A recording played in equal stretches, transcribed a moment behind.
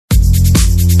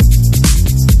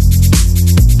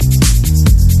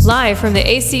Live from the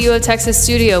ACU of Texas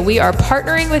studio, we are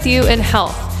partnering with you in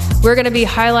health. We're going to be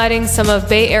highlighting some of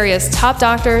Bay Area's top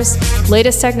doctors,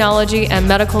 latest technology, and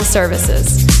medical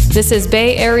services. This is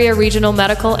Bay Area Regional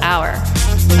Medical Hour.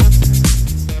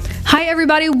 Hi,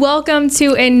 everybody. Welcome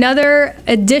to another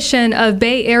edition of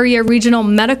Bay Area Regional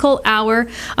Medical Hour.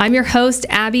 I'm your host,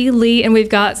 Abby Lee, and we've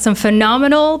got some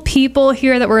phenomenal people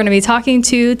here that we're going to be talking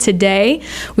to today.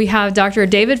 We have Dr.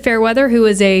 David Fairweather, who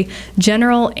is a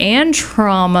general and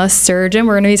trauma surgeon.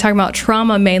 We're going to be talking about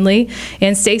trauma mainly,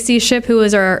 and Stacy Shipp, who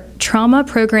is our trauma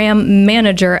program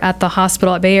manager at the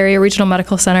hospital at Bay Area Regional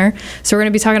Medical Center. So we're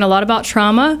going to be talking a lot about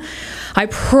trauma. I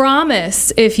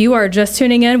promise, if you are just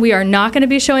tuning in, we are not going to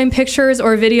be showing pictures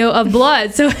or video of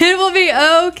blood, so it will be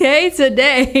okay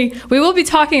today. We will be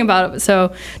talking about it,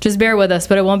 so just bear with us,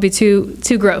 but it won't be too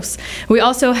gross. We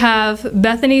also have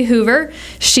Bethany Hoover.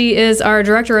 She is our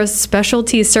Director of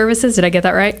Specialty Services. Did I get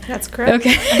that right? That's correct.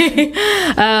 Okay.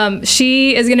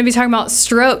 She is going to be talking about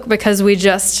stroke because we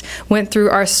just went through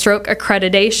our stroke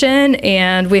accreditation,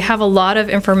 and we have a lot of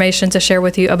information to share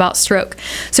with you about stroke.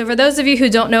 So for those of you who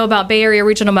don't know about Bay Area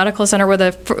Regional Medical Center, we're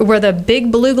the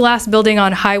big blue glass building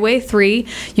on Highway 3.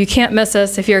 You can't miss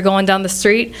us if you're going down the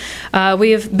street. We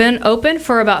have been open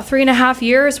for about 3.5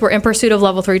 years. We're in pursuit of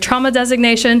level 3 trauma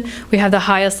designation. We have the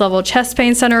highest level chest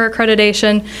pain center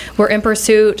accreditation. We're in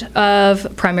pursuit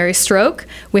of primary stroke.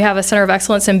 We have a center of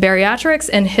excellence in bariatrics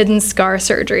and hidden scar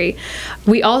surgery.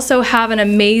 We also have an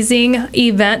amazing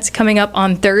event coming up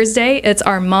on Thursday. It's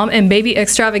our Mom and Baby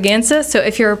Extravaganza. So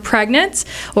if you're pregnant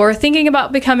or thinking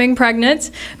about becoming pregnant,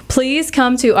 please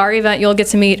come to our event. You'll get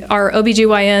to meet our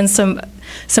OBGYN,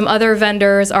 some other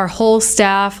vendors, our whole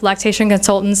staff, lactation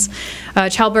consultants,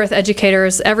 childbirth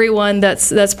educators, everyone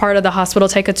that's part of the hospital.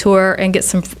 Take a tour and get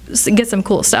some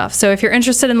cool stuff. So if you're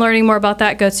interested in learning more about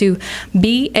that, go to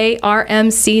barmc.us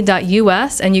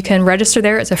and you can register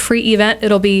there. It's a free event.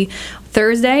 It'll be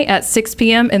Thursday at 6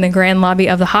 p.m. in the grand lobby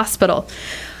of the hospital.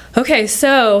 Okay,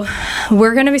 so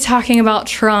we're going to be talking about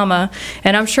trauma,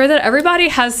 and I'm sure that everybody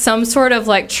has some sort of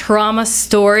like trauma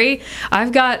story. I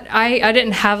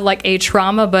didn't have like a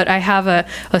trauma, but I have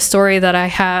a story that I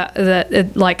had that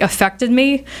it like affected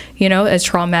me, a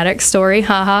traumatic story,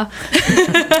 haha.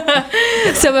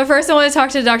 So, but first I want to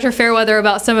talk to Dr. Fairweather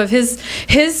about some of his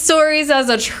stories as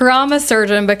a trauma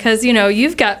surgeon, because,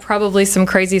 you've got probably some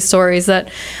crazy stories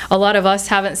that a lot of us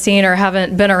haven't seen or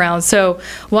haven't been around. So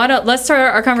let's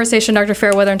start our conversation, Dr.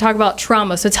 Fairweather, and talk about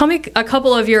trauma. So tell me a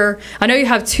couple of I know you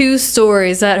have 2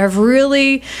 stories that have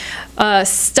really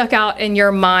stuck out in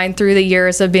your mind through the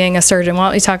years of being a surgeon. Why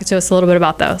don't you talk to us a little bit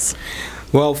about those?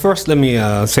 Well, first, let me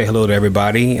say hello to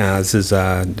everybody. This is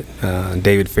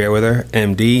David Fairweather,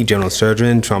 MD, general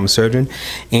surgeon, trauma surgeon.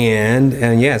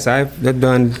 And yes, I've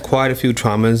done quite a few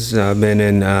traumas. I've been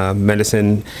in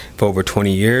medicine for over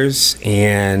 20 years,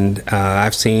 and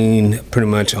I've seen pretty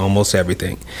much almost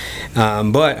everything.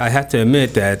 But I have to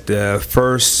admit that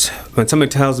when somebody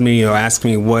tells me or asks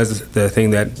me what's the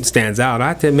thing that stands out, I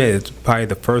have to admit it's probably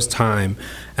the first time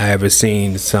I ever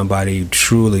seen somebody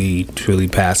truly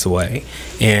pass away,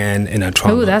 and in a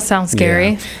trauma. Oh, that sounds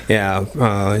scary. Yeah.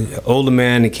 Older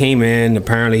man, he came in.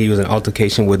 Apparently, he was in an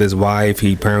altercation with his wife.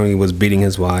 He apparently was beating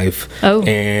his wife. Oh.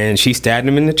 And she stabbed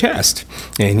him in the chest.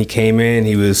 And he came in.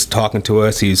 He was talking to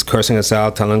us. He was cursing us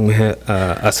out, telling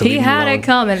us to leave him alone. He had it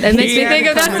coming. It makes me think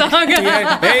of that song.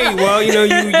 Hey, well,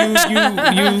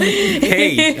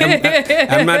 hey,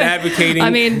 I'm not advocating.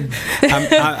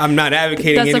 I'm not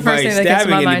advocating anybody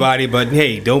stabbing anybody, but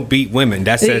hey, don't beat women.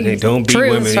 That's it. Hey, don't beat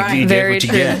women. You get what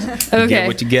you get. You get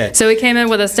what you get. So he came in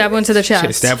with a stab wound to the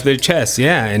chest. Stab to the chest,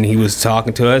 yeah. And he was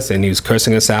talking to us, and he was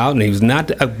cursing us out, and he was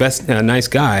not a nice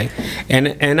guy.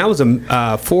 And I was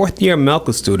a fourth-year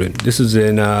medical student. This was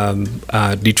in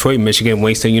Detroit, Michigan,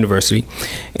 Wayne State University.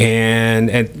 And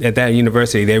at that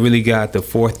university, they really got the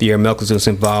fourth-year medical students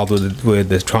involved with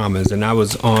the traumas. And I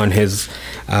was on his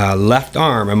left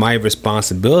arm, and my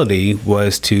responsibility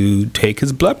was to take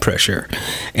his blood pressure.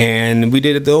 And we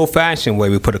did it the old-fashioned way.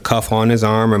 We put a cuff on his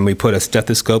arm, and we put a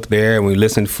stethoscope there, and we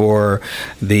listened for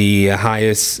the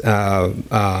highest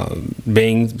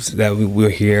beings that we were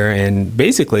here. And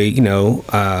basically,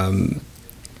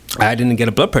 I didn't get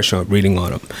a blood pressure reading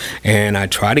on him. And I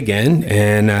tried again,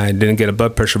 and I didn't get a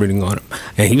blood pressure reading on him.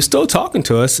 And he was still talking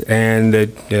to us, and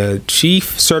the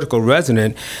chief surgical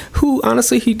resident, who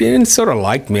honestly, he didn't sort of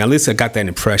like me. At least I got that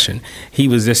impression. He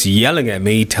was just yelling at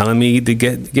me, telling me to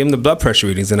give him the blood pressure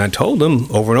readings. And I told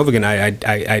him over and over again,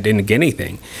 I didn't get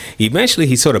anything. Eventually,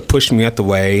 he sort of pushed me out the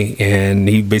way, and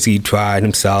he basically tried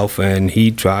himself, and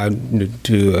he tried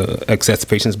to assess the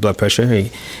patient's blood pressure.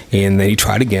 And then he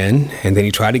tried again, and then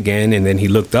he tried again, and then he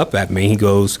looked up at me. He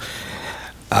goes,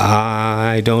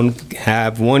 I don't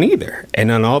have one either. And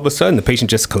then all of a sudden, the patient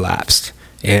just collapsed.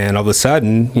 And all of a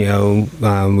sudden,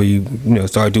 we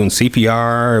started doing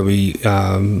CPR.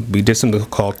 We did something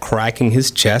called cracking his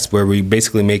chest, where we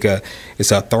basically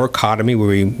it's a thoracotomy, where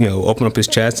we open up his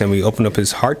chest and we open up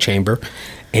his heart chamber,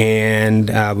 and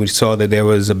we saw that there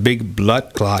was a big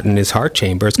blood clot in his heart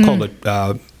chamber. It's called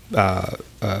a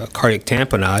cardiac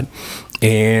tamponade.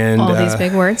 And all these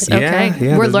big words.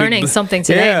 Okay, we're learning something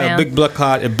today, man. A big blood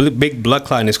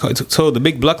clot in his heart. So the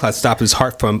big blood clot stopped his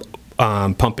heart from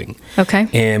pumping. Okay.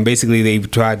 And basically they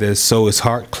tried to sew his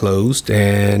heart closed,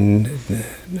 and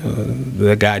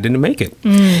the guy didn't make it.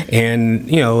 And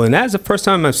and that's the first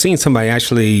time I've seen somebody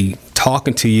actually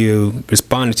talking to you,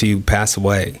 responding to you, pass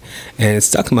away. And it's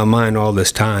stuck in my mind all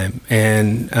this time.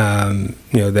 And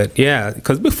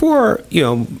because before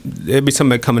there'd be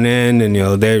somebody coming in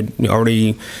and they're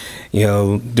already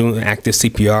doing active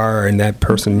CPR, and that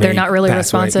person they're not really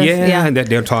responsive. Yeah, that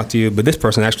they'll talk to you, but this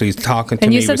person actually is talking to me.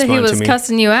 And you said that he was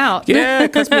cussing you out. Yeah,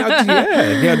 cussing me out.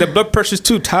 Yeah, the blood pressure's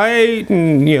too tight,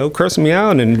 and cursing me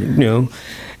out, and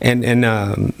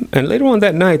and later on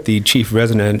that night, the chief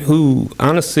resident, who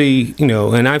honestly,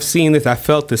 and I've seen this, I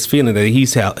felt this feeling that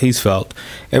he's felt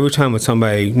every time when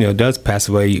somebody does pass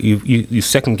away. You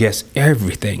second guess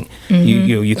everything.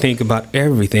 You think about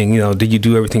everything. Did you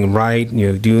do everything right?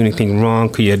 Do anything wrong?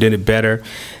 Could you have did it better?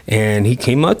 And he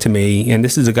came up to me, and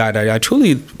this is a guy that I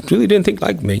truly didn't think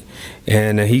liked me.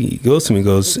 And he goes to me,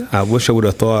 I wish I would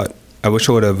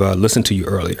have listened to you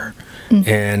earlier.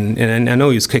 And I know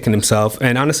he was kicking himself.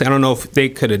 And honestly, I don't know if they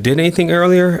could have did anything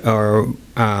earlier, or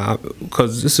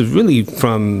because this is really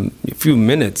from a few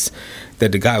minutes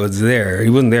that the guy was there. He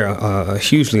wasn't there a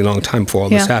hugely long time before all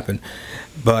this happened.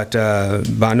 But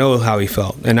I know how he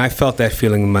felt, and I felt that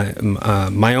feeling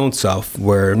my own self,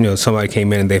 where somebody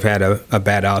came in and they've had a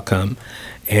bad outcome.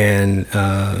 And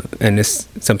it's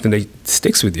something that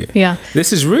sticks with you. Yeah,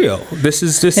 this is real.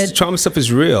 This trauma stuff is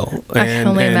real. I can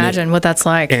only imagine what that's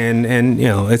like. And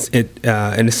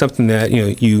it's something that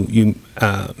you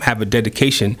have a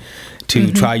dedication to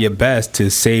try your best to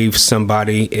save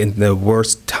somebody in the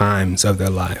worst times of their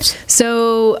lives.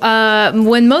 So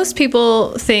when most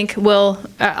people think,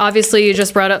 obviously you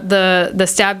just brought up the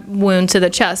stab wound to the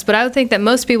chest, but I would think that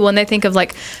most people, when they think of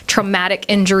like traumatic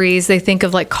injuries, they think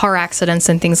of like car accidents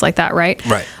and things like that, right?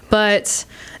 Right. But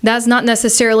that's not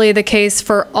necessarily the case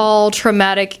for all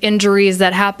traumatic injuries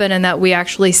that happen and that we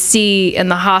actually see in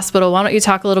the hospital. Why don't you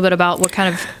talk a little bit about what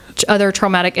kind of other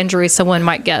traumatic injuries someone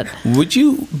might get? Would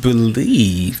you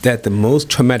believe that the most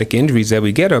traumatic injuries that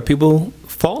we get are people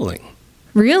falling?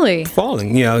 Really?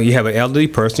 Falling. You have an elderly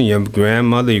person, your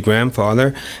grandmother, your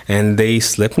grandfather, and they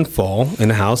slip and fall in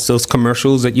the house. Those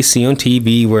commercials that you see on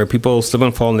TV where people slip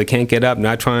and fall and they can't get up,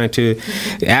 not trying to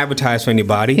advertise for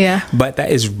anybody. Yeah. But that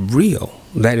is real.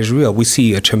 That is real. We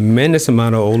see a tremendous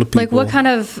amount of older people. Like what kind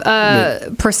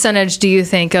of percentage do you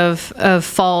think of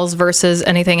falls versus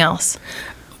anything else?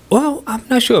 Well, I'm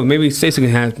not sure. Maybe Stacey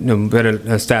can have better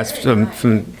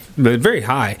stats but very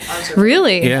high.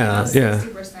 Really? Yeah.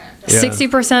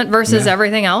 60% versus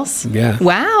everything else? Yeah.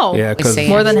 Wow. Yeah, because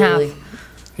more than half.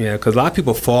 Yeah, because a lot of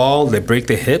people fall, they break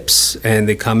their hips, and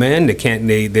they come in,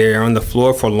 they're on the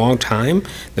floor for a long time.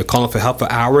 They're calling for help for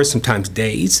hours, sometimes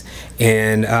days,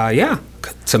 and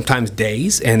sometimes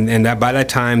days, and by that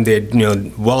time they're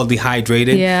well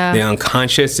dehydrated, they're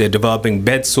unconscious, they're developing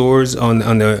bed sores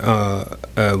on their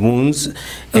wounds,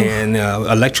 and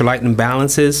electrolyte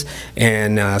imbalances,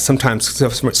 and sometimes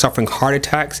suffering heart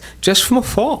attacks just from a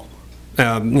fall.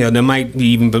 They might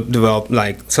even develop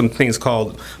like some things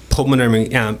called pulmonary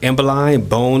emboli,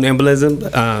 bone embolism,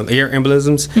 air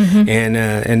embolisms,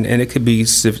 and it could be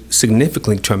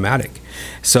significantly traumatic.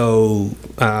 So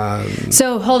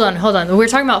hold on. We're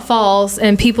talking about falls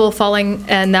and people falling,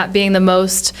 and that being the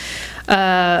most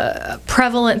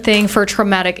prevalent thing for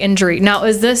traumatic injury. Now,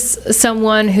 is this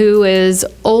someone who is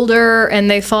older and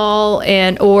they fall,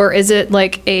 or is it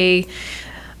like a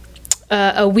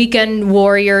weekend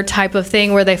warrior type of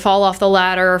thing where they fall off the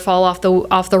ladder or fall off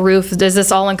the roof? Is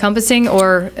this all encompassing,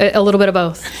 or a little bit of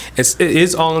both? It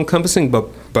is all encompassing,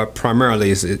 but primarily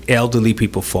it's elderly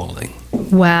people falling.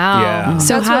 Wow. Yeah.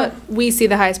 So that's what we see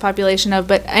the highest population of,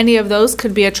 but any of those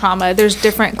could be a trauma. There's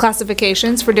different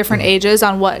classifications for different ages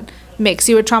on what makes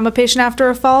you a trauma patient after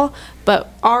a fall, but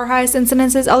our highest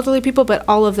incidence is elderly people, but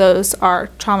all of those are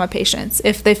trauma patients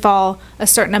if they fall a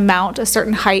certain amount, a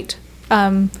certain height.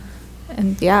 And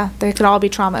they could all be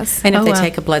traumas. And if they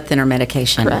take a blood thinner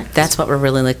medication, correct. That's what we're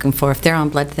really looking for. If they're on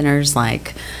blood thinners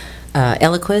like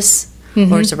Eliquis,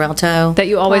 or Xarelto. That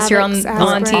you always hear on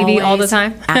Plavix, TV all the Always.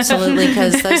 time. Absolutely,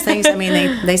 because those things, I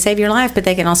mean, they save your life, but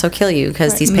they can also kill you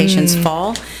because these patients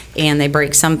fall and they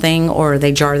break something or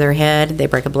they jar their head, they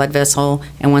break a blood vessel,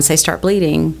 and once they start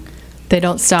bleeding, They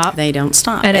don't stop. they don't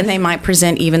stop. And And, if- they might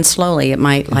present even slowly. It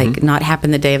might like not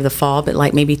happen the day of the fall, but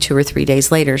like maybe 2 or 3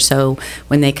 days later. So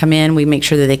when they come in, we make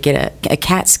sure that they get a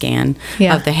CAT scan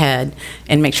Yeah. of the head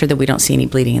and make sure that we don't see any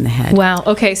bleeding in the head. Wow.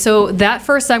 Okay. So that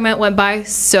first segment went by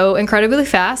so incredibly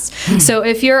fast. So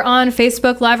if you're on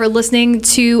Facebook Live or listening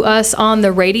to us on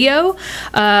the radio,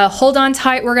 hold on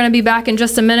tight. We're going to be back in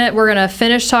just a minute. We're going to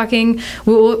finish talking.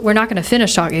 We're not going to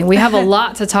finish talking. We have a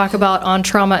lot to talk about on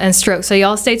trauma and stroke. So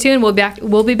y'all stay tuned.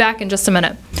 We'll be back in just a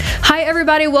minute. Hi,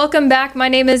 everybody. Welcome back. My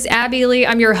name is Abby Lee.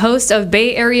 I'm your host of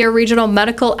Bay Area Regional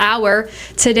Medical Hour.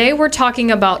 Today, we're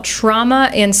talking about trauma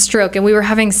and stroke, and we were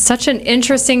having such an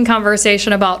interesting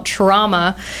conversation about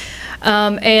trauma.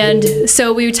 And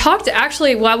so we talked,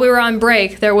 actually, while we were on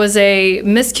break, there was a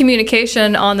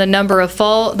miscommunication on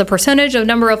the percentage of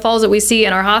number of falls that we see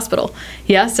in our hospital.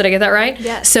 Yes, did I get that right?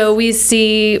 Yes. So we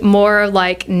see more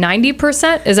like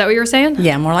 90%. Is that what you were saying?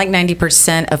 Yeah, more like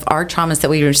 90% of our traumas that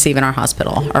we receive in our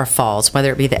hospital are falls,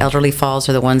 whether it be the elderly falls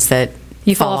or the ones that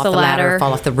You fall off the ladder.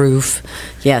 fall off the roof.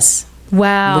 Yes.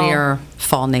 Wow. We are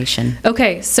fall nation.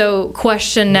 Okay, so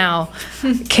question now.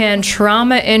 Can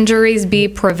trauma injuries be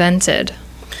prevented?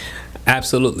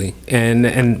 Absolutely, and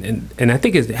I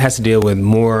think it has to deal with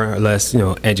more or less,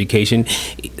 education.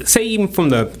 Say even from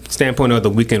the standpoint of the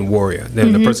weekend warrior,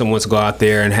 the person wants to go out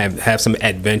there and have some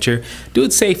adventure. Do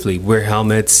it safely. Wear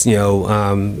helmets.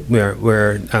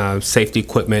 Wear safety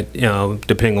equipment.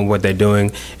 Depending on what they're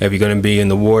doing. If you're going to be in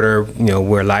the water,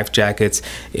 wear life jackets.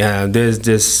 There's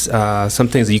just some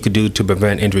things that you could do to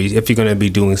prevent injuries. If you're going to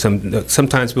be doing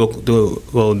sometimes we'll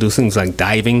do things like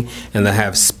diving, and they'll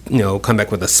have come back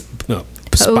with a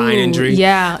spine Ooh, injury.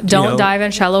 Yeah, don't dive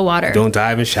in shallow water. Don't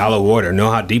dive in shallow water.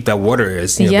 Know how deep that water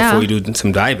is before you do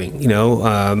some diving.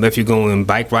 If you're going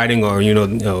bike riding or you're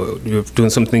doing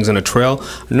some things on a trail,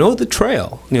 know the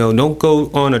trail. Don't go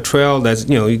on a trail that's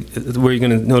where you're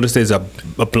going to notice there's a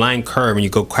blind curve and you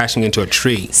go crashing into a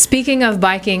tree. Speaking of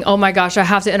biking, oh my gosh, I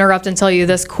have to interrupt and tell you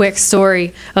this quick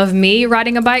story of me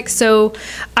riding a bike. So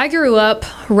I grew up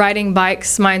riding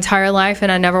bikes my entire life and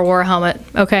I never wore a helmet.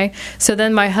 Okay, so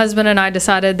then my husband and I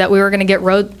decided that we were going to get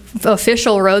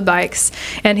official road bikes,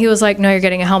 and he was like, no, you're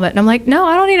getting a helmet. And I'm like, no,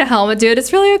 I don't need a helmet, dude,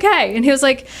 it's really okay. And he was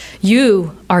like,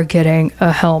 you are getting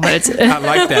a helmet. I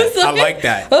like that. I like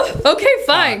that. Oh, okay,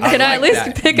 fine. Can I at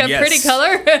least pick a pretty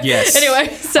color? Yes.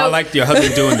 Anyway, so I like your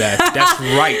husband doing that. That's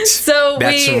right. So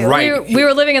we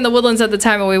were living in the Woodlands at the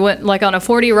time, and we went like on a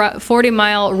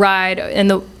 40-mile ride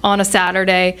on a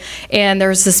Saturday, and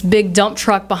there's this big dump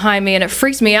truck behind me, and it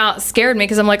freaked me out, scared me,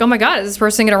 because I'm like, oh my God, is this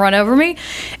person going to run over me?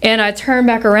 And I turned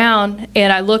back around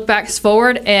and I look back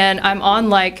forward, and I'm on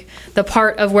like the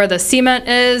part of where the cement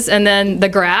is and then the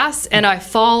grass, and I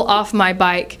fall off my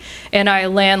bike and I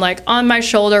land like on my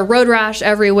shoulder, road rash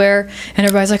everywhere, and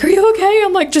everybody's like, are you okay?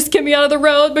 I'm like, just get me out of the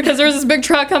road because there's this big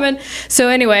truck coming. So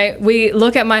anyway, we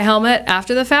look at my helmet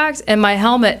after the fact, and my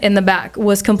helmet in the back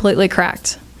was completely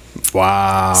cracked.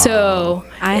 Wow. So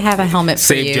I have a helmet for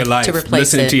Saved you your life. to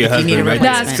replace Listening it to your if you need a husband, right?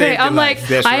 replacement. that's great. Saved I'm your like, life.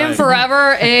 That's I am right.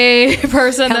 forever a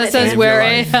person that Helmet says saved wear your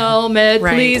a life. helmet,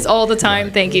 Right. please, all the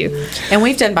time. Thank you. And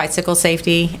we've done bicycle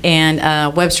safety,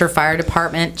 and Webster Fire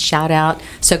Department, shout out,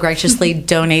 so graciously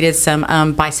donated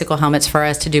some bicycle helmets for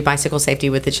us to do bicycle safety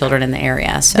with the children in the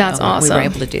area. So That's we awesome. were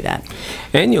able to do that.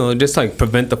 And just like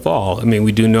prevent the fall. I mean,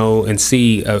 we do know and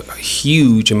see a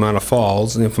huge amount of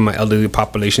falls, from my elderly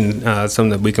population. Some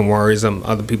of the weekend warriors, some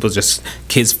other people, just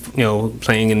kids,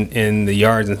 playing in the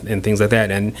yards and things like that.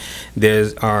 And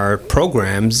there's our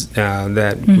programs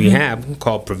that we have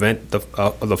called Prevent the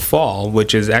Fall,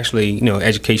 which is actually Oh,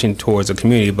 education towards the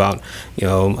community about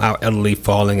our elderly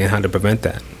falling and how to prevent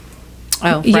that.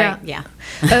 Oh, right. Yeah. Yeah.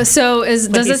 So does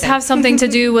he this say? have something to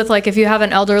do with, like, if you have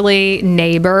an elderly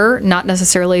neighbor, not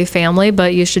necessarily family,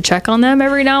 but you should check on them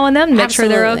every now and then, make sure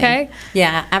they're Absolutely. okay?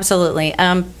 Yeah, absolutely.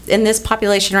 In this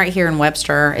population right here in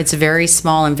Webster, it's very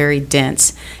small and very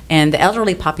dense. And the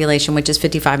elderly population, which is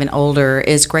 55 and older,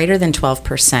 is greater than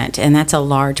 12%. And that's a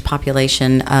large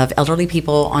population of elderly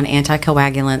people on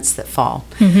anticoagulants that fall.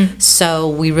 So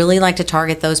we really like to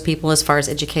target those people as far as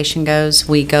education goes.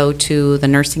 We go to the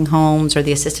nursing homes or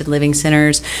the assisted living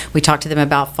centers. We talk to them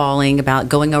about falling, about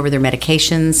going over their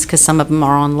medications, because some of them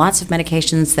are on lots of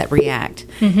medications that react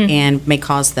and may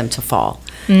cause them to fall.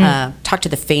 talk to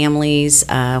the families.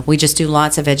 We just do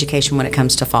lots of education when it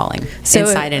comes to falling,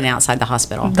 inside and outside the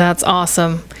hospital. That's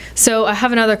awesome. So I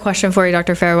have another question for you,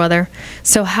 Dr. Fairweather.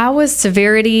 So how is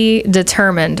severity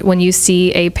determined when you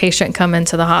see a patient come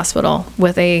into the hospital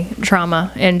with a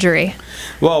trauma injury?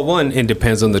 Well, one, it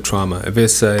depends on the trauma. If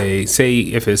it's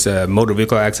a motor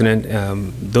vehicle accident,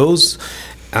 those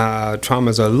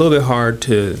traumas are a little bit hard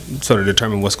to sort of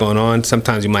determine what's going on.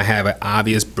 Sometimes you might have an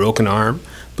obvious broken arm,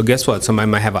 but guess what?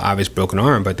 Somebody might have an obvious broken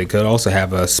arm, but they could also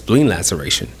have a spleen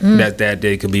laceration that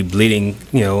they could be bleeding,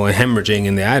 and hemorrhaging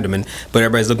in the abdomen. But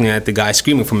everybody's looking at the guy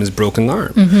screaming from his broken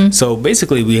arm. So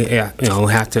basically, we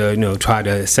have to try to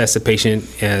assess the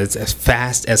patient as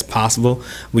fast as possible.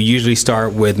 We usually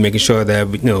start with making sure that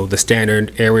the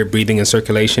standard airway, breathing, and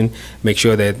circulation. Make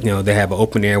sure that they have an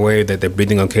open airway, that they're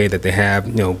breathing okay, that they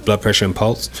have blood pressure and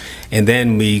pulse, and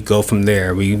then we go from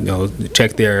there. We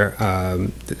check their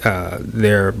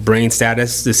brain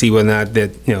status to see whether or not they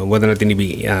need to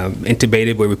be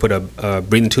intubated, where we put a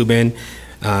breathing tube in,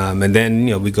 and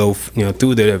then we go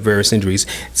through the various injuries.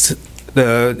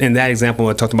 In that example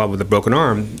I talked about with the broken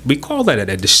arm, we call that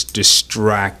a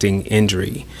distracting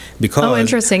injury. Because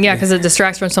interesting. Yeah, because it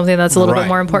distracts from something that's a little bit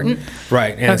more important.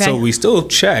 Right. And so we still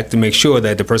check to make sure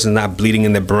that the person's not bleeding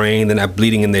in their brain, they're not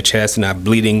bleeding in their chest, they're not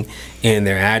bleeding in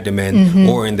their abdomen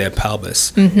or in their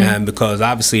pelvis. Because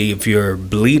obviously if you're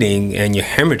bleeding and you're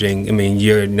hemorrhaging,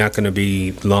 you're not going to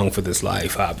be long for this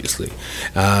life, obviously.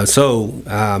 A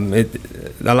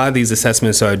lot of these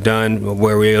assessments are done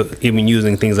where we're even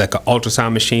using things like an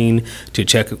ultrasound machine to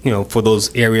check, for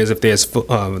those areas, if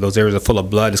those areas are full of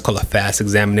blood. It's called a fast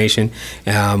examination.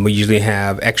 We usually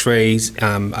have x-rays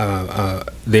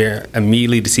there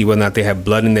immediately to see whether or not they have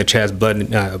blood in their chest,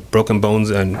 broken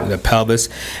bones in the pelvis.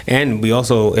 And we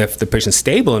also, if the patient's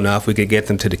stable enough, we could get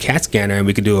them to the CAT scanner, and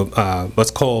we could do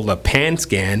what's called a pan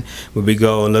scan, where we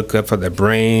go and look up for their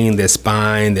brain, their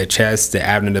spine, their chest, their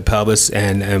abdomen, the pelvis,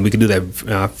 and we can do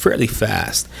that fairly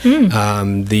fast.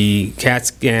 The CAT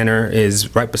scanner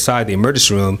is right beside the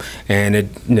emergency room, and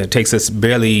it takes us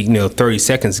barely 30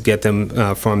 seconds to get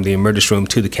them from the emergency room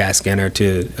to the CAT scanner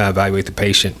to evaluate the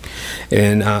patient.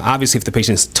 And obviously, if the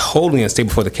patient is totally unstable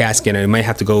before the CAT scanner, they might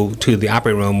have to go to the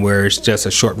operating room, where it's just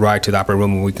a short ride to the operating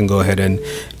room, and we can go ahead and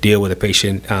deal with the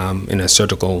patient in a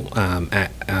surgical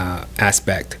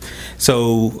aspect.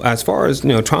 So as far as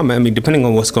trauma, depending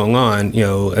on what's going on,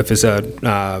 if it's a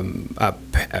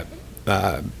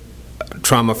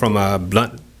trauma from a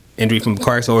blunt injury from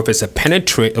car accident, or if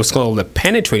it's what's called a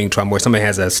penetrating trauma, where somebody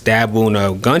has a stab wound or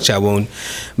a gunshot wound,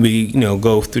 we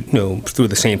go through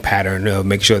the same pattern,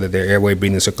 make sure that their airway,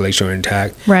 breathing, and circulation are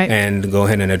intact, and go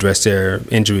ahead and address their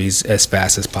injuries as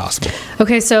fast as possible.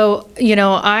 Okay, so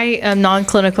I am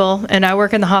non-clinical and I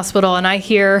work in the hospital, and I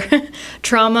hear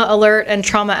trauma alert and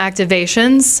trauma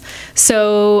activations.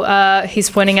 So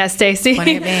he's pointing at Stacy.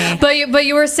 Pointing at me. But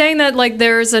you were saying that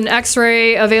there's an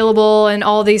X-ray available and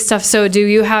all these stuff. So do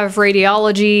you have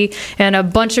radiology and a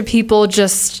bunch of people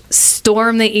just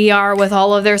storm the ER with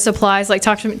all of their supplies?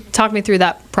 Talk me through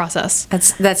that process.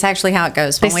 That's actually how it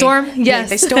goes. They storm? Yes.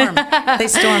 They storm. They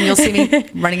storm. You'll see me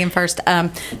running in first. Now,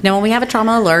 when we have a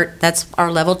trauma alert, that's our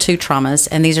level 2 traumas,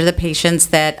 and these are the patients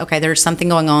that, there's something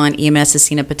going on, EMS has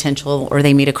seen a potential, or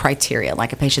they meet a criteria,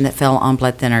 like a patient that fell on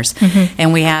blood thinners.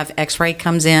 And we have X-ray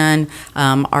comes in,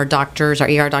 our doctors, our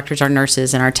ER doctors, our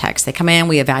nurses, and our techs, they come in,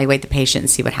 we evaluate the patient and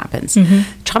see what happens.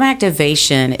 Trauma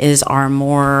activation is our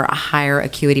more higher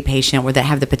acuity patient, where they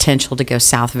have the potential to go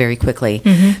south very quickly.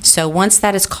 So once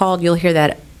that is called, you'll hear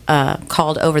that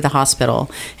called over the hospital.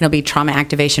 It'll be trauma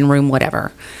activation room,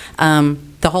 whatever.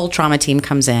 The whole trauma team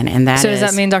comes in, and so does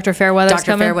that mean Dr. Fairweather's Dr.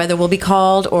 coming? Fairweather will be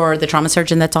called, or the trauma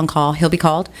surgeon that's on call, he'll be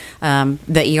called.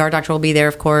 The ER doctor will be there,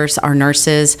 of course. Our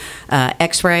nurses,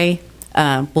 X-ray.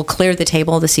 We'll clear the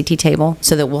table, the CT table,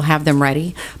 so that we'll have them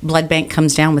ready. Blood bank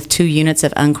comes down with 2 units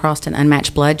of uncrossed and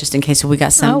unmatched blood, just in case we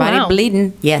got somebody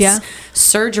bleeding. Yes. Yeah.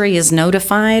 Surgery is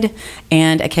notified,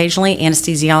 and occasionally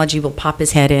anesthesiology will pop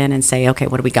his head in and say, okay,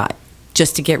 what do we got?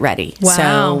 Just to get ready. Wow.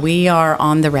 So we are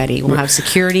on the ready. We'll have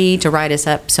security to ride us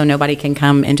up so nobody can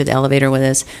come into the elevator with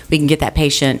us. We can get that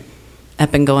patient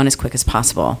up and going as quick as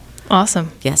possible.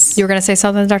 Awesome. Yes. You were going to say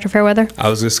something, Dr. Fairweather? I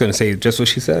was just going to say just what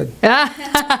she said.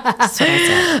 That's what I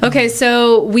said. Okay,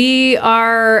 so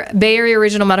our Bay Area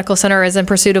Regional Medical Center is in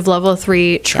pursuit of level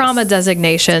 3 trauma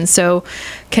designation. So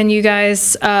can you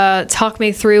guys talk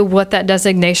me through what that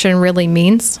designation really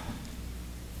means?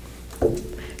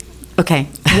 Okay.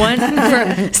 One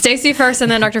for Stacy first, and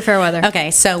then Dr. Fairweather.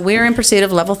 Okay, so we're in pursuit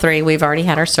of level 3. We've already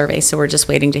had our survey, so we're just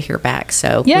waiting to hear back.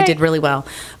 So Yay. we did really well.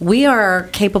 We are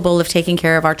capable of taking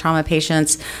care of our trauma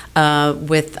patients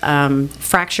with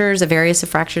fractures, a various of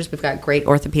fractures. We've got great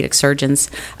orthopedic surgeons.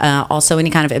 Also, any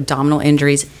kind of abdominal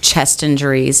injuries, chest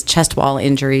wall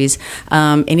injuries,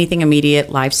 anything immediate,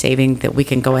 life-saving that we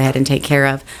can go ahead and take care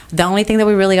of. The only thing that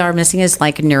we really are missing is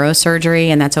like neurosurgery,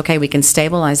 and that's okay. We can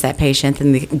stabilize that patient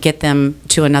and get them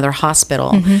to another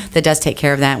hospital that does take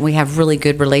care of that. We have really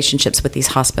good relationships with these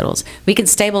hospitals. We can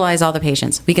stabilize all the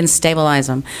patients. We can stabilize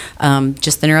them.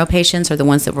 Just the neuro patients are the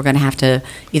ones that we're going to have to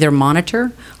either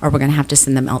monitor or we're going to have to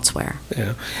send them elsewhere.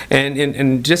 Yeah,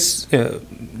 and just to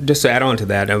add on to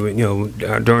that,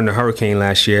 during the hurricane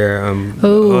last year.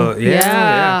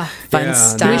 Fun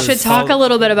stuff. We should talk a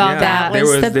little bit about that. That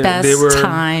was the best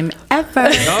time ever.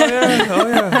 Oh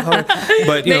yeah.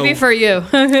 But maybe for you.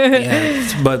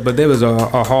 But there was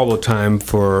a horrible time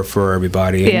for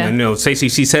everybody. Yeah. And Stacey,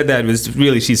 she said that it was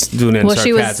really, she's doing it in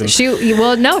sarcasm. She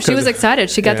was excited.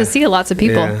 She got to see lots of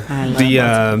people.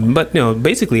 Yeah. But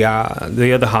basically,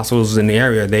 the other hospitals in the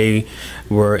area, they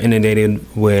were inundated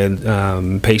with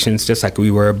patients just like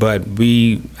we were, but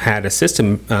we had a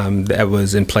system that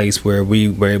was in place where we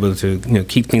were able to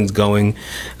keep things going.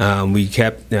 We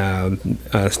kept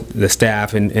the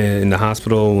staff in the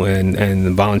hospital and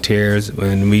the volunteers,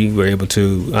 and we were able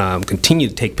to continue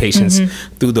to take patients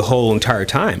through the whole entire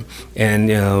time. And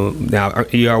now our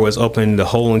ER was open the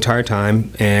whole entire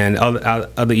time, and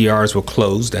other ERs were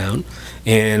closed down.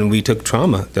 And we took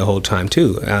trauma the whole time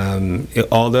too.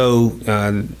 Although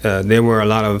there were a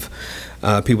lot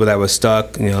of people that were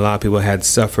stuck, a lot of people had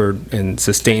suffered and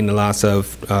sustained lots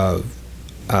of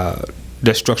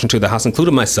destruction to the house,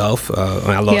 including myself.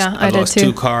 I lost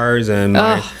 2 cars, and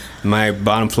my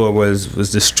bottom floor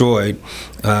was destroyed.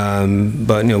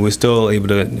 But we're still able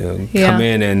to come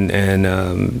in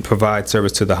and provide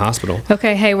service to the hospital.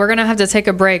 Okay, hey, we're gonna have to take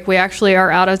a break. We actually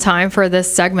are out of time for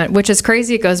this segment, which is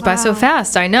crazy. It goes by so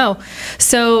fast. I know.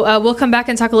 So we'll come back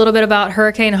and talk a little bit about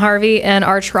Hurricane Harvey and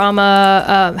our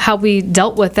trauma, how we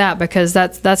dealt with that, because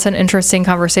that's an interesting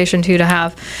conversation too to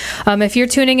have. If you're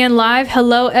tuning in live,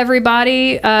 hello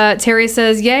everybody. Terry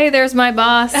says, "Yay, there's my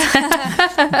boss."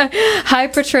 Hi,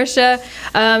 Patricia.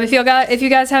 If you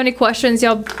guys have any questions,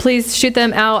 y'all please shoot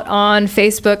them out on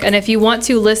Facebook. And if you want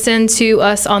to listen to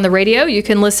us on the radio, you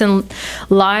can listen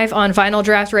live on Vinyl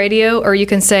Draft Radio, or you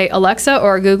can say Alexa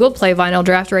or Google, play Vinyl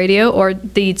Draft Radio, or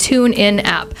the TuneIn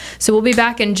app. So we'll be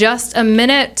back in just a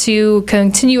minute to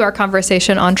continue our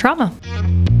conversation on trauma.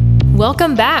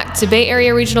 Welcome back to Bay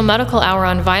Area Regional Medical Hour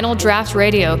on Vinyl Draft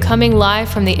Radio, coming live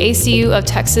from the ACU of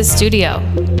Texas studio.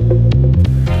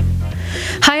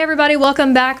 Hi everybody,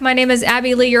 welcome back. My name is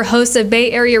Abby Lee, your host of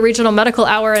Bay Area Regional Medical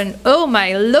Hour, and oh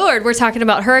my lord, we're talking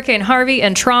about Hurricane Harvey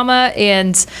and trauma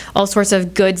and all sorts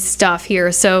of good stuff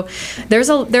here. So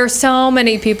there's so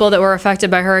many people that were affected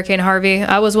by Hurricane Harvey.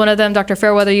 I was one of them. Dr.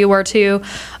 Fairweather, you were too.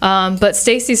 But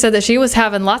Stacy said that she was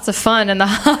having lots of fun in the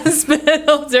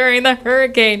hospital during the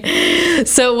hurricane.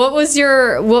 So what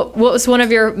was one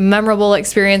of your memorable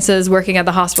experiences working at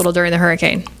the hospital during the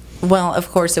hurricane? Well, of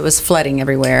course, it was flooding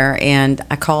everywhere, and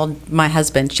I called my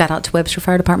husband, shout out to Webster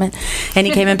Fire Department, and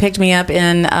he came and picked me up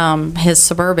in his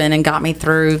Suburban and got me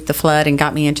through the flood and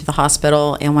got me into the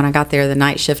hospital. And when I got there, the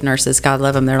night shift nurses, God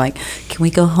love them, they're like, "Can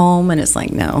we go home?" And it's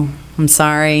like, "No, I'm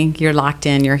sorry, you're locked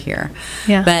in, you're here."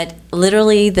 Yeah. But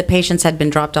literally, the patients had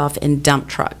been dropped off in dump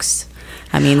trucks.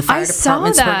 I mean, the fire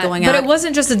departments were going out. But it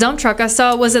wasn't just a dump truck. I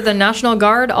saw, was it the National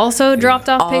Guard also dropped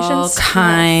off patients? All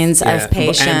kinds of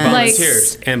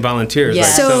patients. And volunteers. Yeah.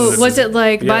 So was it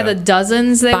like by the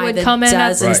dozens they would come in? By the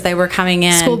dozens they were coming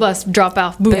in. School bus drop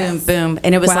off. Boom, boom.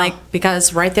 And it was like,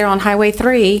 because right there on Highway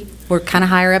 3, we're kind of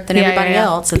higher up than everybody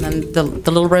else. And then the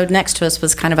little road next to us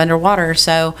was kind of underwater.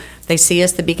 So they see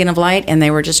us, the beacon of light, and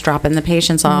they were just dropping the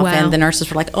patients off. Wow. And the nurses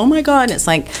were like, "Oh my God." And it's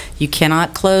like, you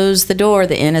cannot close the door.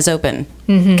 The inn is open.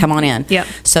 Come on in. Yep.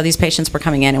 So these patients were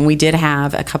coming in, and we did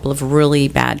have a couple of really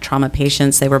bad trauma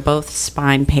patients. They were both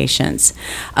spine patients.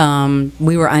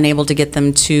 We were unable to get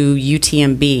them to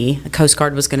UTMB. The Coast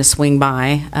Guard was going to swing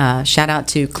by. Shout out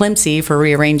to Clemcy for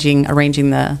arranging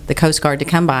the Coast Guard to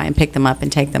come by and pick them up and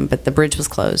take them, but the bridge was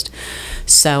closed.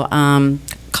 So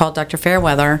called Dr.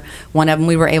 Fairweather. One of them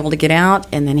we were able to get out,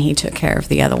 and then he took care of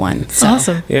the other one. So.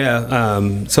 Awesome. Yeah.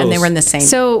 So and they were in the same.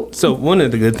 So one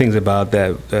of the good things about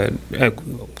that,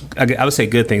 I would say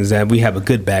good things, that we have a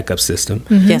good backup system.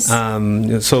 Yes.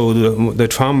 So the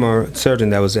trauma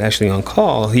surgeon that was actually on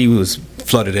call, he was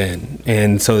flooded in,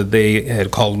 and so they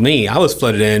had called me. I was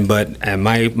flooded in, but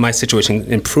my situation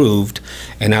improved,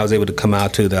 and I was able to come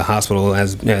out to the hospital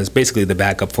as basically the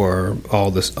backup for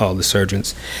all the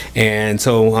surgeons. And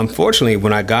so, unfortunately,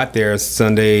 when I got there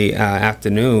Sunday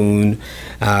afternoon,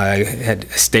 I had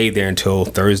stayed there until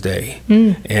Thursday,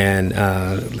 and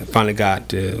finally got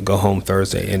to go home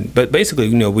Thursday. But basically,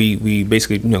 we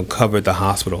basically covered the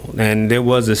hospital, and there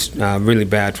was this really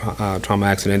bad trauma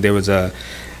accident. There was a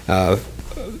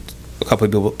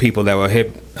couple of people that were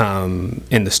hit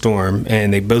in the storm,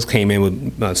 and they both came in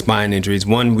with spine injuries.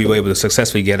 One we were able to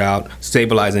successfully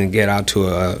stabilize and get out to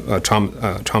a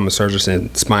trauma surgeon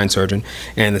and spine surgeon,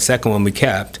 and the second one we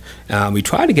kept. We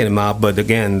tried to get him out, but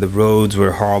again, the roads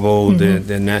were horrible.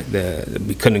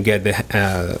 We couldn't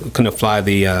couldn't fly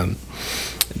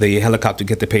the helicopter to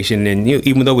get the patient in.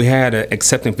 Even though we had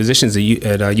accepting physicians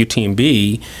at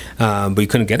UTMB, we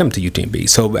couldn't get them to UTMB.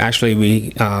 So actually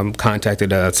we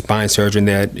contacted a spine surgeon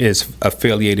that is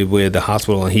affiliated with the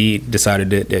hospital, and he decided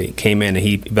that he came in and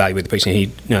he evaluated the patient.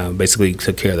 He basically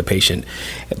took care of the patient.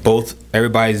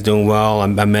 Everybody's doing well. I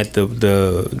met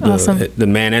Awesome. the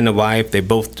man and the wife. They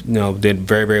both did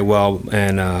very, very well,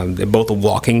 and they both are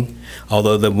walking,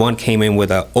 although the one came in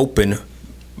with an open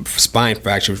spine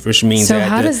fracture, which means so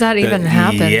how does that even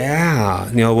happen? Yeah,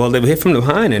 well, they were hit from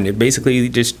behind, and it basically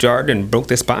just jarred and broke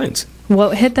their spines.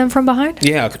 What hit them from behind?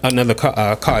 Yeah, another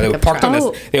car. They were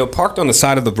parked on the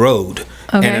side of the road,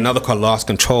 Okay. and another car lost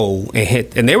control and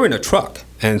hit. And they were in a truck,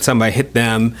 and somebody hit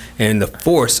them, and the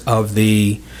force of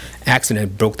the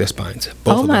accident broke their spines.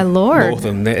 Both of them. My Lord! Both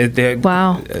of them.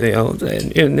 Wow.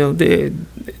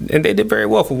 And they did very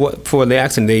well for the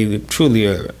accident. They truly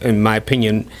are, in my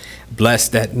opinion,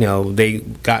 blessed that they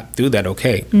got through that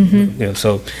okay.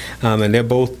 So and they're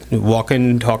both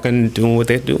walking, talking, doing what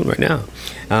they're doing right now.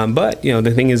 But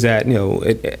the thing is that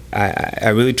I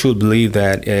really truly believe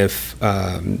that if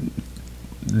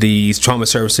these trauma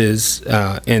services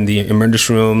in the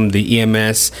emergency room, the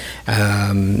EMS,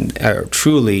 are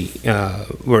truly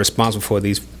were responsible for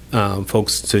these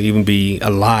folks to even be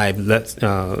alive.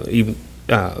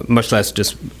 Much less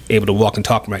just able to walk and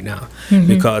talk right now,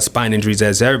 because spine injuries,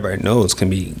 as everybody knows, can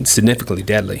be significantly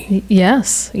deadly.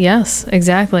 Yes,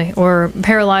 exactly. Or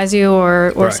paralyze you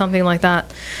or Right. something like that.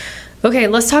 Okay,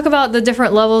 let's talk about the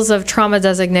different levels of trauma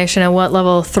designation and what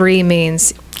level 3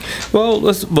 means. Well,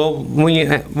 when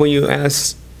you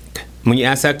ask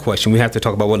that question, we have to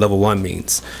talk about what level 1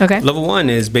 means. Okay. Level 1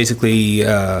 is basically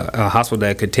a hospital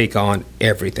that could take on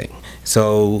everything.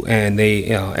 So, and they,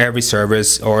 every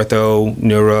service, ortho,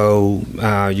 neuro,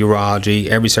 urology,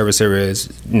 every service there is,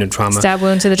 trauma. Stab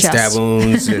wound to the chest. Stab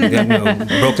wounds,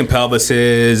 broken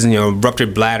pelvises,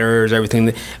 ruptured bladders,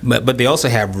 everything. But they also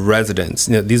have residents.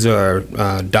 These are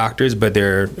doctors, but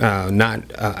they're not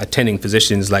attending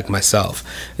physicians like myself.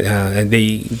 And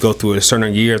they go through a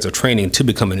certain years of training to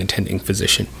become an attending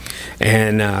physician.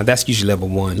 And that's usually level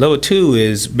 1. Level 2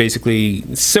 is basically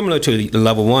similar to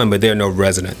level 1, but there are no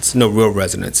real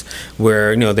residents,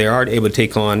 where they are able to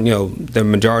take on the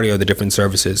majority of the different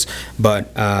services,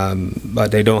 but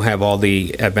they don't have all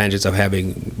the advantages of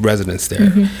having residents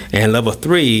there. And level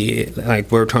 3, like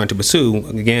we're trying to pursue,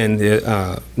 again,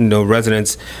 no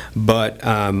residents, but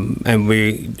and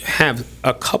we have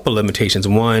a couple limitations.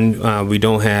 One, we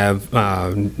don't have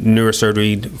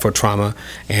neurosurgery for trauma,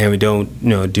 and we don't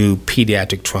do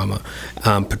pediatric trauma,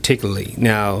 particularly.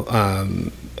 Now,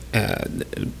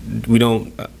 we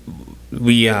don't.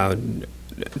 We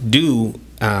do.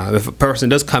 If a person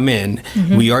does come in,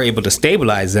 we are able to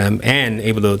stabilize them and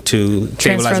able to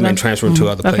stabilize them and transfer them to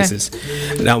other places.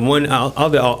 Now, one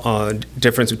other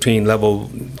difference between level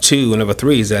 2 and level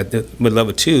 3 is that with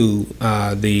level 2,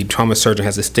 the trauma surgeon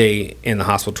has to stay in the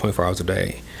hospital 24 hours a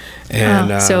day. And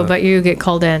but you get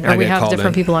called in, or we have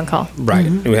different people on call. Right.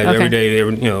 We have every day,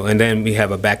 and then we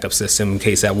have a backup system in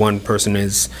case that one person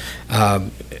is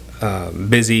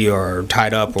busy or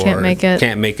tied up or can't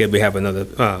make it. We have another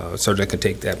surgeon that can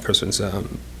take that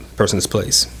person's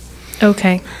place.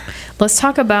 Okay. Let's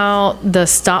talk about the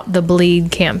Stop the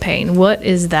Bleed campaign. What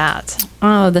is that?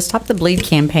 Oh, the Stop the Bleed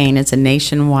campaign is a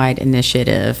nationwide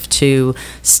initiative to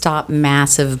stop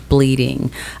massive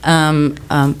bleeding.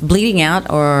 Bleeding out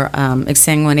or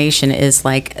exsanguination is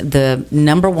like the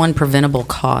number one preventable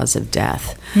cause of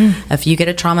death. If you get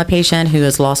a trauma patient who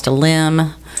has lost a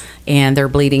limb and they're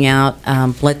bleeding out,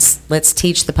 let's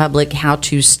teach the public how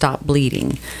to stop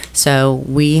bleeding. So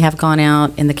we have gone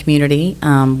out in the community.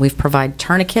 We've provided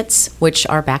tourniquets, which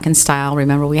are back in style.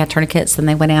 Remember, we had tourniquets, then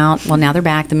they went out. Well, now they're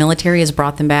back. The military has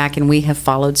brought them back, and we have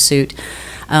followed suit.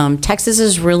 Texas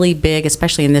is really big,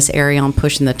 especially in this area, on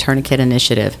pushing the tourniquet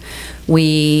initiative.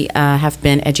 We have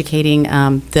been educating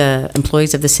the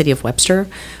employees of the city of Webster.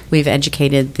 We've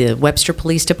educated the Webster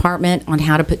Police Department on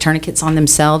how to put tourniquets on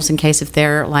themselves in case if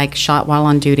they're like shot while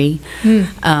on duty.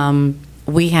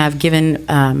 We have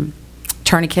given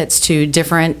tourniquets to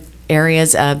different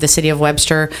areas of the city of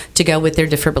Webster to go with their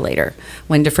defibrillator.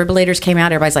 When defibrillators came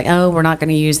out, everybody's like, oh, we're not going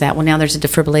to use that. Well, now there's a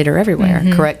defibrillator everywhere,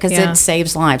 correct? Because it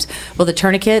saves lives. Well, the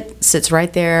tourniquet sits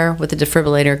right there with the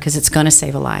defibrillator because it's going to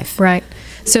save a life. Right.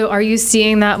 So are you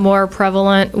seeing that more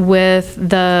prevalent with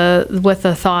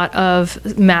the thought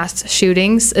of mass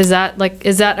shootings? Is that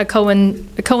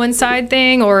a coincide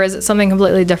thing, or is it something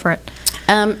completely different?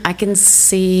 I can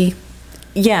see.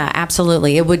 Yeah,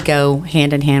 absolutely. It would go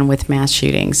hand in hand with mass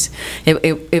shootings.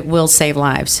 It will save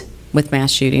lives with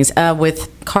mass shootings. With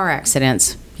car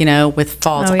accidents, with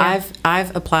falls. Oh, yeah.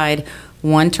 I've applied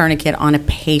one tourniquet on a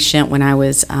patient when I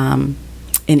was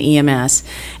in EMS,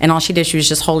 and all she did, she was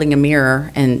just holding a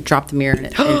mirror and dropped the mirror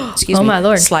and my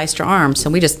Lord. sliced her arm. So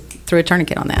we just threw a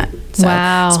tourniquet on that. So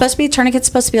Wow. Tourniquet's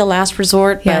supposed to be a last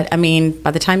resort, Yeah. but I mean,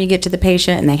 by the time you get to the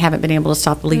patient and they haven't been able to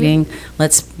stop bleeding,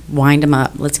 let's wind them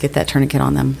up. Let's get that tourniquet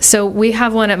on them. So we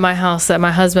have one at my house that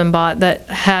my husband bought that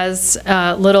has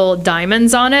little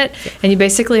diamonds on it, and you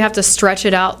basically have to stretch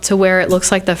it out to where it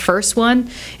looks like the first one.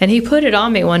 And he put it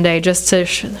on me one day just to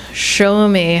show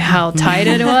me how tight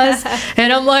it was,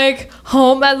 and I'm like,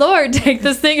 oh my Lord, take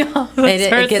this thing off.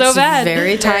 It hurts gets so bad.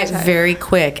 very tight, very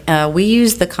quick. We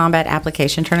use the combat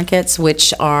application tourniquets,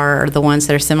 which are the ones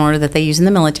that are similar that they use in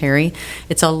the military.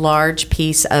 It's a large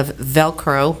piece of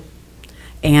Velcro,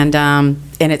 and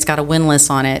it's got a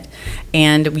windlass on it,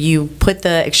 and you put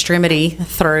the extremity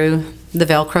through the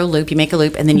Velcro loop. You make a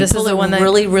loop, and then you pull it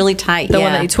really, really tight. The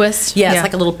one that you twist? Yeah, it's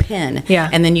like a little pin. Yeah.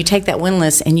 And then you take that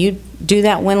windlass, and you do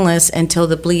that windlass until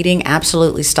the bleeding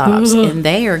absolutely stops. Ugh. And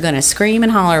they are going to scream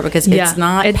and holler because it's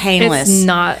not painless. It's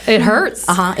not. It hurts.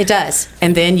 It does.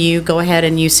 And then you go ahead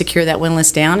and you secure that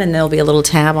windlass down, and there'll be a little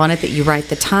tab on it that you write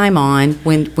the time on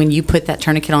when you put that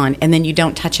tourniquet on, and then you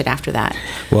don't touch it after that.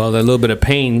 Well, a little bit of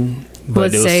pain, but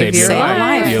Would it'll save your your life.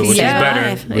 life. Yeah, which Yeah. is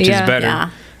better. Which Yeah. is better. Yeah.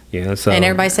 Yeah, so. And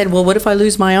everybody said, well, what if I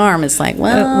lose my arm? It's like,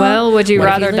 well, would you what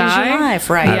if rather lose die? Your life?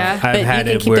 Right. Yeah. I've But had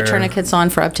you can it keep where- the tourniquets on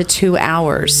for up to 2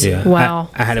 hours. Yeah. Wow.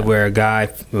 I had it where a guy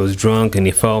was drunk and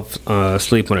he fell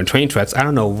asleep on the train tracks. I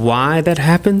don't know why that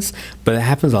happens, but it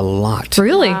happens a lot.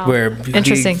 Really? Where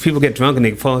Interesting. people get drunk and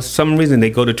they for some reason they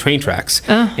go to train tracks,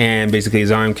 and basically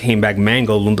his arm came back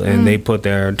mangled, and they put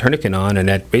their tourniquet on, and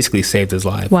that basically saved his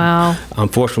life. Wow.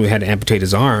 Unfortunately, we had to amputate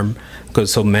his arm because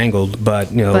it's so mangled, but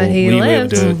But he we were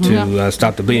lived. able to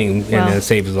stop the bleeding Wow. and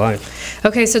save his life.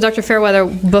 Okay, so Dr. Fairweather,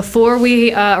 before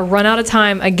we run out of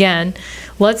time again,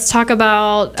 let's talk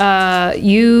about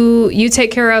you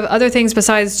take care of other things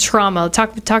besides trauma.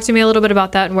 Talk to me a little bit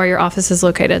about that and where your office is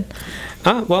located.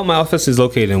 Well, my office is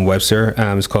located in Webster.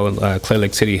 It's called Clear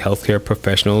Lake City Healthcare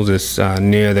Professionals. It's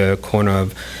near the corner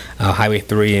of Highway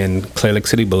 3 and Clear Lake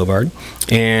City Boulevard.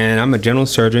 And I'm a general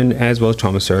surgeon as well as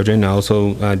trauma surgeon. I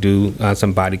also do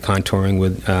some body contouring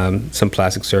with some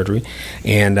plastic surgery.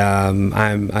 And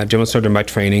I'm a general surgeon by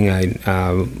training. I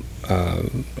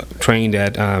trained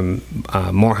at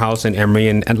Morehouse and Emory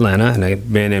in Atlanta, and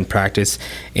I've been in practice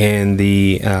in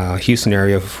the Houston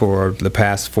area for the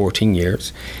past 14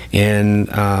 years. And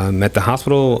at the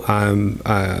hospital, I'm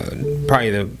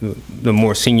probably the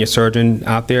more senior surgeon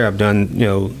out there. I've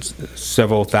done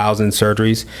several thousand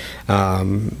surgeries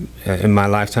in my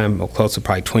lifetime, close to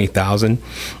probably 20,000.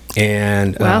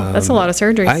 And Wow, that's a lot of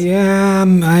surgeries.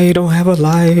 I don't have a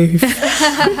life.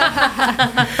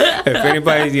 If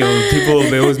anybody, people,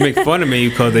 they always make fun of me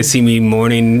because they see me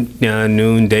morning,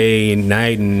 noon, day, and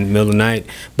night, and middle of the night.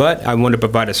 But I want to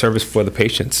provide a service for the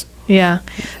patients. Yeah.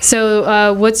 So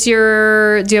do you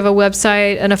have a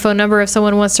website and a phone number if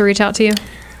someone wants to reach out to you?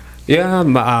 Yeah,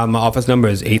 my office number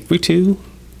is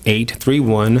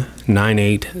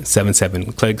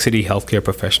 832-831-9877, Clegg City Healthcare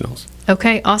Professionals.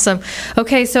 Okay, awesome.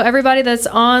 Okay, so everybody that's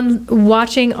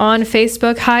watching on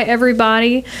Facebook, hi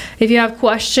everybody. If you have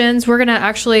questions, we're going to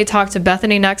actually talk to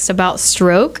Bethany next about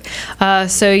stroke.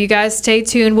 So you guys stay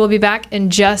tuned. We'll be back in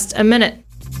just a minute.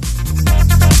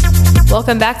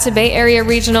 Welcome back to Bay Area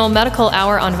Regional Medical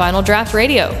Hour on Vinyl Draft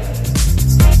Radio.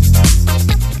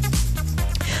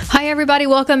 Hi everybody,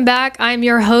 welcome back. I'm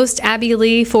your host, Abby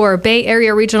Lee, for Bay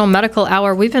Area Regional Medical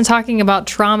Hour. We've been talking about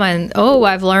trauma, and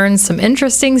I've learned some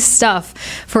interesting stuff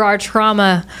for our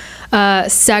trauma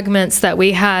segments that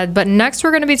we had. But next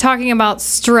we're going to be talking about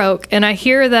stroke. And I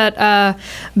hear that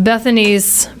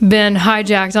Bethany's been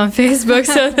hijacked on Facebook,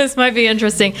 so this might be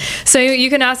interesting. So you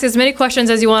can ask as many questions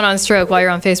as you want on stroke while you're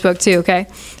on Facebook too, okay?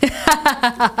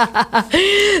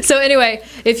 So anyway,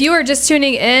 if you are just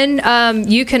tuning in,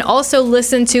 you can also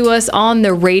listen to us on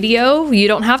the radio. You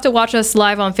don't have to watch us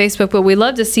live on Facebook, but we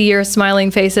love to see your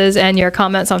smiling faces and your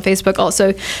comments on Facebook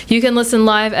also. You can listen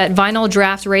live at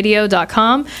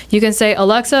vinyldraftradio.com. You can say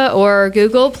Alexa or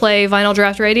Google, play Vinyl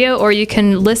Draft Radio, or you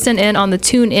can listen in on the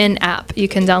TuneIn app. You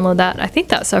can download that. I think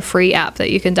that's a free app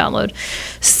that you can download.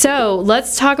 So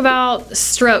let's talk about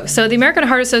stroke. So the American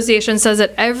Heart Association says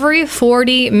that every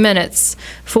 40 minutes,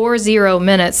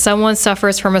 someone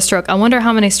suffers from a stroke. I wonder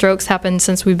how many strokes happened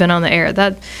since we've been on the air.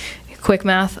 That quick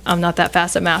math, I'm not that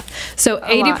fast at math. So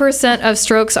 80% of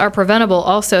strokes are preventable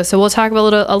also. So we'll talk a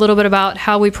little bit about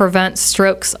how we prevent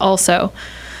strokes also.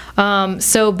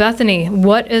 So Bethany,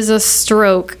 what is a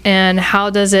stroke and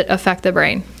how does it affect the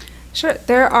brain? Sure.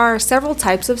 There are several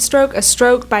types of stroke. A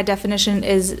stroke, by definition,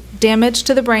 is damage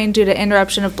to the brain due to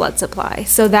interruption of blood supply.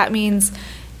 So that means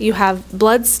you have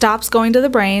blood stops going to the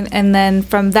brain, and then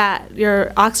from that,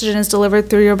 your oxygen is delivered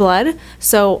through your blood.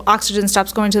 So oxygen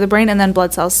stops going to the brain, and then brain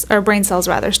cells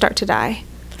start to die.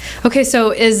 Okay,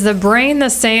 so is the brain the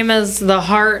same as the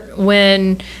heart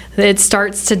when it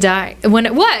starts to die?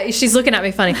 What? She's looking at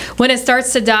me funny. When it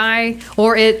starts to die,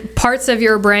 or parts of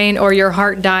your brain or your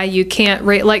heart die, you can't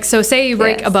so say you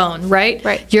break a bone, right?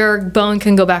 Right. Your bone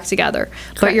can go back together.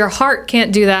 Correct. But your heart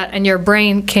can't do that, and your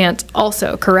brain can't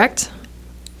also, correct?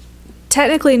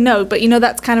 Technically, no, but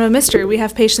that's kind of a mystery. We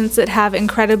have patients that have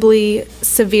incredibly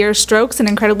severe strokes and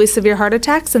incredibly severe heart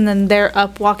attacks, and then they're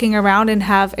up walking around and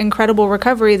have incredible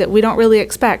recovery that we don't really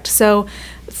expect. So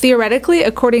theoretically,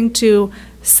 according to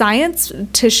science,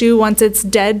 tissue, once it's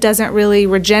dead, doesn't really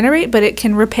regenerate, but it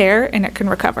can repair and it can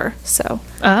recover. So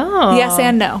yes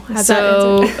and no.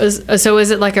 So is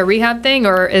it like a rehab thing,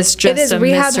 or is just it is a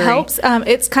rehab mystery? Helps.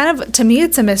 It's kind of, to me,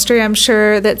 it's a mystery. I'm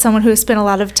sure that someone who has spent a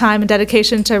lot of time and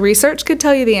dedication to research could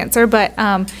tell you the answer, but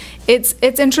it's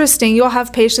interesting. You'll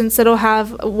have patients that'll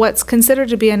have what's considered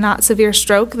to be a not severe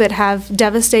stroke that have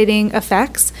devastating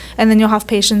effects, and then you'll have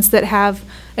patients that have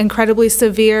incredibly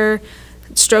severe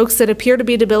strokes that appear to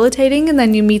be debilitating, and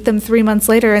then you meet them 3 months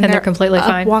later and they're completely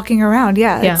fine walking around.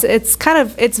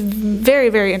 It's very,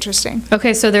 very interesting.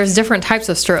 Okay, so there's different types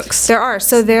of strokes. There are.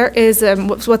 So there is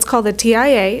what's called a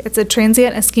TIA. It's a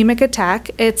transient ischemic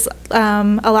attack. It's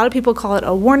a lot of people call it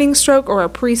a warning stroke or a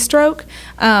pre-stroke.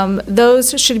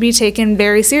 Those should be taken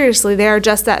very seriously. They are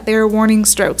just that. They're warning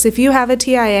strokes. If you have a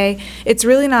TIA, it's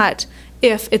really not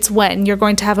if, it's when you're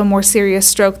going to have a more serious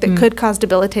stroke that could cause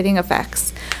debilitating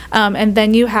effects. And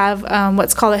then you have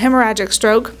what's called a hemorrhagic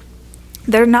stroke.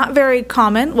 They're not very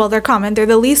common. Well, they're common. They're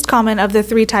the least common of the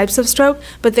three types of stroke,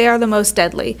 but they are the most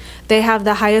deadly. They have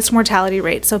the highest mortality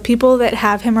rate. So people that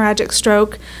have hemorrhagic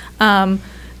stroke don't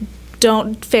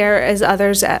fare as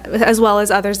well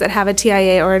as others that have a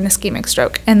TIA or an ischemic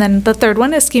stroke. And then the third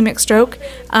one, ischemic stroke,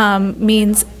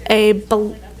 means a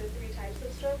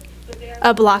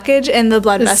blockage in the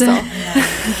blood vessel.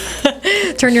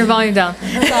 Turn your volume down.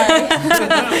 Sorry.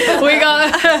 we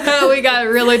got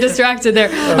really distracted there.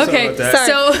 Okay,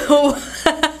 so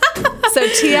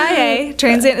TIA,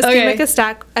 transient ischemic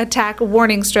attack,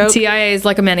 warning stroke. TIA is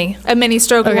like a mini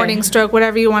stroke, warning stroke,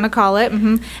 whatever you want to call it.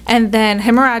 And then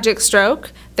hemorrhagic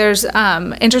stroke. There's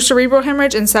intracerebral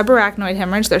hemorrhage and subarachnoid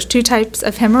hemorrhage. There's two types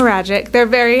of hemorrhagic. They're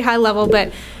very high level,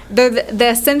 but they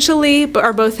essentially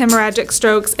are both hemorrhagic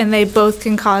strokes, and they both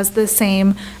can cause the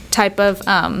same type of,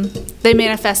 they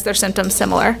manifest their symptoms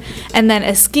similar. And then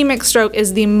ischemic stroke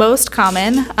is the most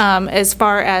common as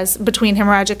far as between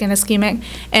hemorrhagic and ischemic,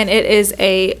 and it is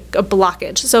a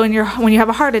blockage. So when you have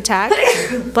a heart attack,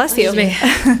 bless you,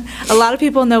 a lot of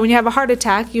people know when you have a heart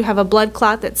attack, you have a blood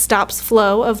clot that stops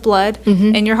flow of blood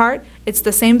in your heart. It's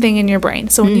the same thing in your brain.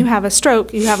 So when you have a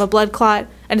stroke, you have a blood clot,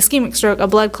 an ischemic stroke, a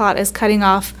blood clot is cutting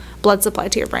off blood supply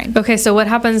to your brain. Okay, so what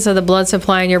happens to the blood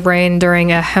supply in your brain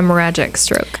during a hemorrhagic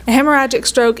stroke? A hemorrhagic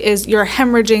stroke is you're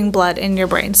hemorrhaging blood in your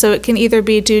brain. So it can either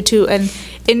be due to an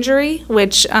injury,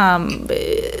 which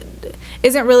isn't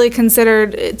really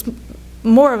considered, it's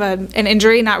more of an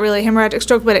injury, not really a hemorrhagic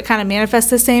stroke, but it kind of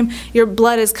manifests the same. Your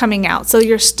blood is coming out. So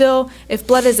you're still, if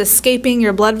blood is escaping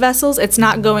your blood vessels, it's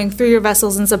not going through your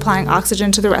vessels and supplying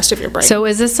oxygen to the rest of your brain. So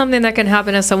is this something that can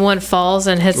happen if someone falls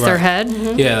and hits their head?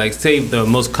 Yeah, like say the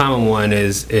most common one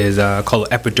is called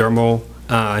epidermal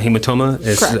hematoma.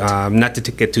 It's not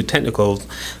to get too technical,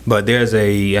 but there's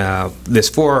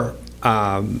 4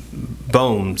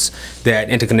 bones that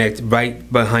interconnect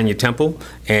right behind your temple,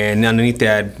 and underneath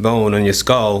that bone on your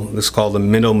skull is called the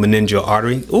middle meningeal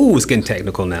artery. Ooh, it's getting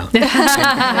technical now.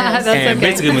 And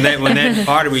basically, when that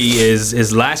artery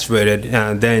is lacerated,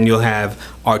 then you'll have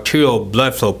arterial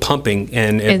blood flow pumping,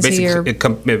 and it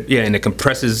it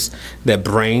compresses that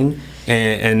brain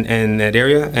and that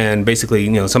area, and basically,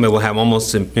 somebody will have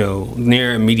almost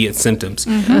near immediate symptoms.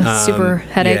 Super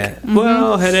headache. Yeah.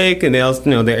 Well, headache, and they'll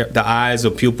the eyes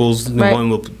or pupils, one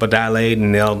will dilate,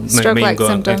 and they'll maybe go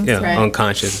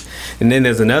unconscious. And then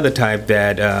there's another type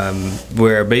that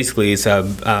where basically it's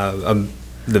the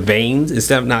veins. It's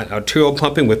not arterial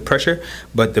pumping with pressure,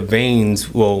 but the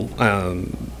veins will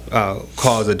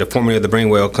cause a deformity of the brain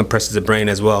where it compresses the brain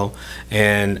as well,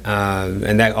 and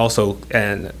that also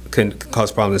can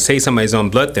cause problems. Say somebody's on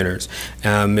blood thinners,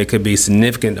 it could be a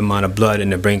significant amount of blood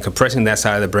in the brain, compressing that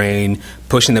side of the brain,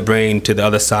 pushing the brain to the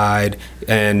other side,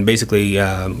 and basically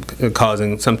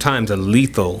causing sometimes a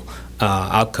lethal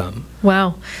outcome.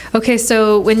 Wow. Okay,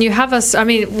 so when you have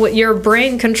your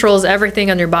brain controls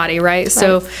everything on your body, right?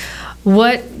 So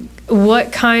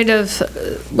what kind of,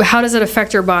 how does it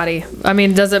affect your body? I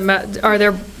mean, are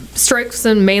there strokes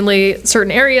in mainly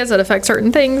certain areas that affect certain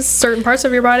things, certain parts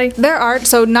of your body? There are,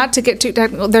 so not to get too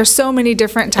technical, there's so many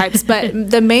different types, but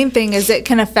the main thing is it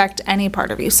can affect any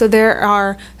part of you. So there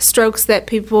are strokes that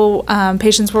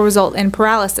patients will result in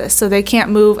paralysis, so they can't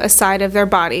move a side of their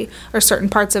body or certain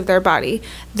parts of their body.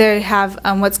 They have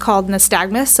what's called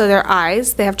nystagmus, so their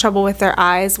eyes, they have trouble with their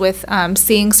eyes, with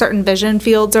seeing certain vision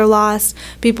fields are lost.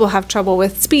 People have trouble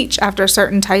with speech after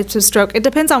certain types of stroke. It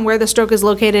depends on where the stroke is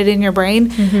located in your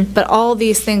brain. But all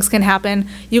these things can happen.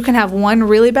 You can have one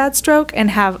really bad stroke and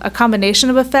have a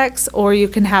combination of effects, or you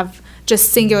can have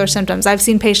just singular symptoms. I've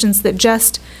seen patients that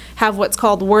just have what's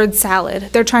called word salad.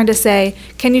 They're trying to say,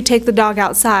 can you take the dog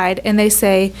outside? And they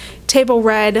say, table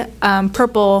red,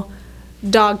 purple,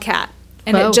 dog, cat.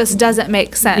 And it just doesn't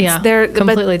make sense. Yeah,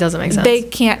 completely doesn't make sense. They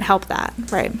can't help that,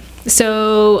 right?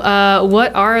 So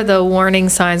what are the warning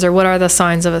signs, or what are the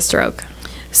signs of a stroke?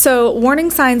 So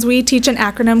warning signs, we teach an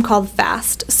acronym called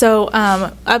FAST. So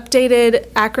updated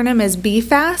acronym is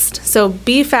BFAST. So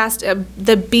BFAST,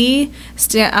 the B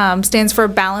stands for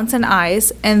balance and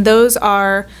eyes, and those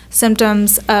are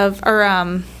symptoms of,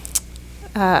 or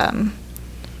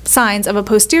signs of a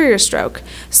posterior stroke.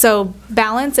 So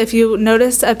balance, if you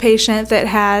notice a patient that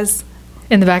has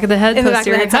in the back of the head? In the back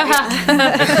of the head.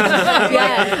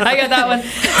 Yeah. I got that one.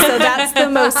 So that's the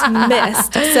most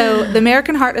missed. So the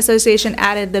American Heart Association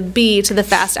added the B to the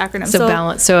FAST acronym. So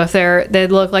balance. So if they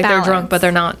look like they're drunk, but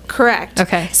they're not. Correct.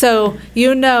 Okay. So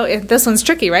if this one's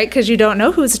tricky, right? Because you don't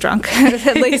know who's drunk.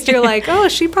 At least you're like, oh,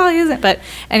 she probably isn't. But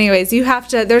anyways, you have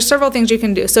to, there's several things you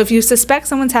can do. So if you suspect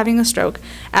someone's having a stroke,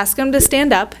 ask them to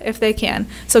stand up if they can.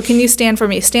 So can you stand for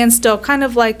me? Stand still, kind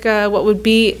of like what would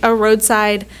be a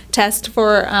roadside test for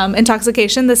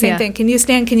intoxication. The same thing. Can you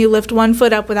stand? Can you lift one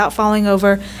foot up without falling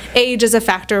over? Age is a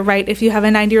factor, right? If you have a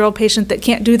 90-year-old patient that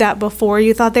can't do that before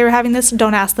you thought they were having this,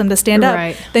 don't ask them to stand up.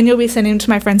 Right. Then you'll be sending them to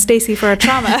my friend Stacy for a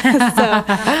trauma. So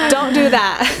don't do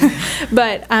that.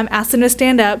 But ask them to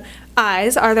stand up.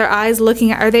 Eyes, are their eyes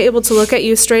looking at, are they able to look at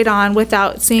you straight on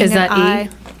without seeing an eye?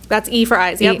 That's E for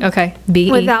eyes. Yep. Okay.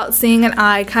 B. Without seeing an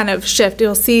eye kind of shift,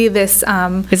 you'll see this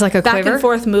it's like a back quiver? And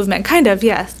forth movement. Kind of,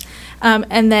 yes.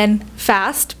 And then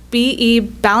fast, B-E,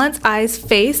 balance, eyes,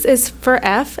 face is for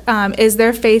F. Is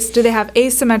their face, do they have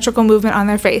asymmetrical movement on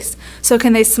their face? So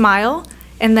can they smile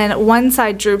and then one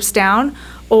side droops down,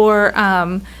 or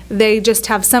they just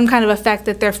have some kind of effect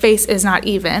that their face is not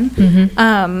even?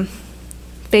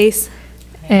 Face,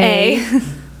 A.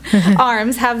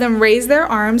 Arms, have them raise their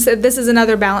arms. This is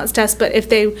another balance test, but if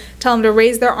they tell them to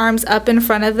raise their arms up in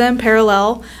front of them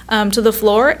parallel to the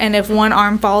floor, and if one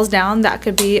arm falls down, that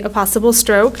could be a possible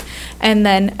stroke. And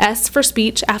then S for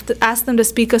speech, ask them to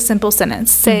speak a simple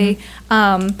sentence. Say,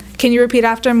 can you repeat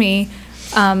after me?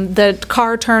 The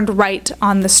car turned right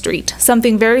on the street.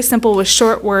 Something very simple with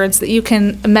short words that you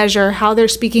can measure how they're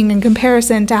speaking in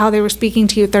comparison to how they were speaking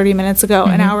to you 30 minutes ago,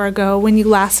 an hour ago, when you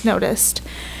last noticed.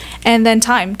 And then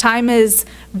time. Time is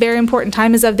very important.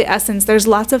 Time is of the essence. There's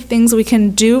lots of things we can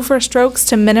do for strokes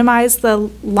to minimize the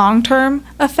long-term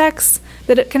effects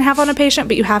that it can have on a patient,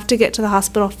 but you have to get to the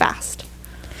hospital fast.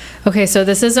 Okay, so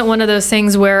this isn't one of those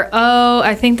things where,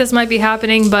 I think this might be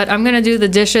happening, but I'm going to do the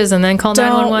dishes and then call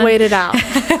 911. Don't wait it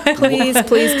out.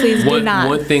 Please do not.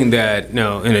 One thing that,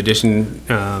 in addition,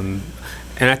 and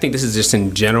I think this is just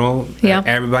in general,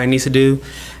 everybody needs to do,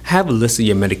 have a list of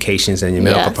your medications and your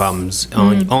medical Yes. problems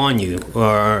on you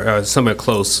or somewhere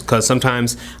close, because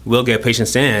sometimes we'll get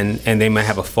patients in and they might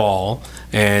have a fall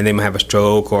and they might have a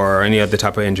stroke or any other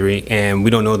type of injury, and we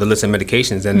don't know the list of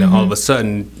medications, and then all of a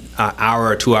sudden, an hour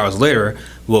or 2 hours later,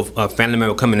 a family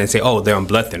member will come in and say, "Oh, they're on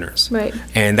blood thinners," Right.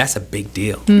 and that's a big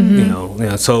deal. You know.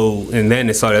 So, and then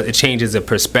it changes the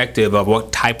perspective of what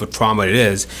type of trauma it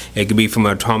is. It could be from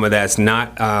a trauma that's not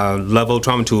level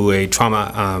trauma to a trauma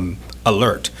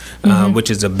alert, which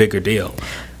is a bigger deal.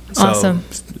 So, Awesome.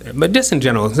 But just in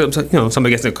general,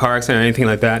 somebody gets in a car accident or anything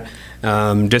like that,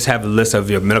 just have a list of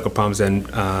your medical problems and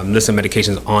list of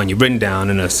medications on you, written down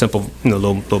in a simple,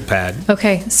 little pad.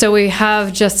 Okay, so we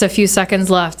have just a few seconds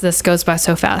left. This goes by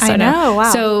so fast. I know,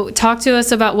 wow. So talk to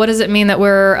us about what does it mean that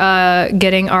we're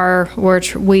getting we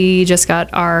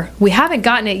haven't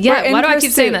gotten it yet. We're in Why do I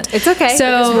keep saying pursuit. that? It's okay. So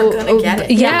Because we're gonna get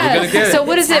it. Yeah. We're gonna get it. So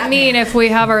what does it mean if we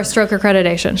have our stroke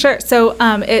accreditation? Sure. So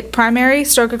primary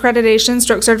stroke accreditation,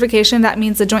 stroke certification, that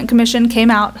means the Joint Commission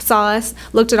came out, saw us,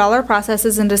 looked at all our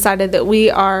processes, and decided that we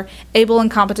are able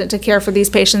and competent to care for these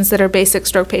patients that are basic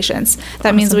stroke patients.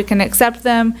 That means we can accept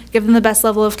them, give them the best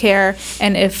level of care,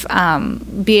 and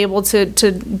be able to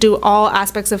do all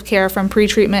aspects of care from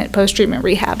pre-treatment, post-treatment,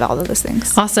 rehab, all of those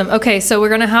things. Awesome. Okay, so we're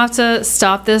gonna have to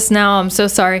stop this now. I'm so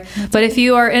sorry, but if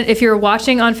you're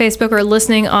watching on Facebook or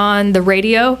listening on the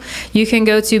radio, you can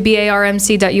go to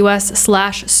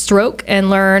barmc.us/stroke and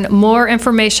learn more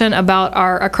information about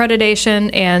our accreditation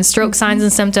and stroke signs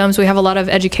and symptoms. We have a lot of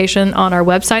education on our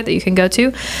website that you can go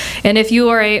to. And if you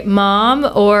are a mom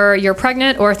or you're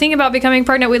pregnant or thinking about becoming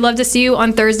pregnant, we'd love to see you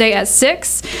on Thursday at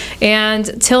 6.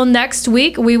 And till next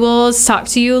week, we will talk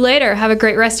to you later. Have a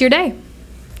great rest of your day.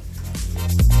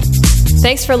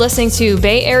 Thanks for listening to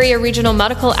Bay Area Regional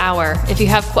Medical Hour. If you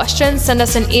have questions, send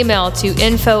us an email to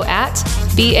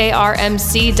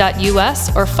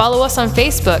info@barmc.us or follow us on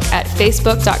Facebook at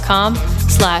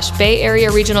facebook.com/Bay Area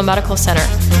Regional Medical Center.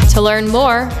 To learn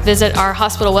more, visit our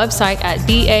hospital website at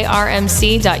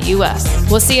barmc.us.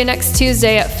 We'll see you next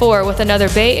Tuesday at 4 with another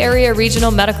Bay Area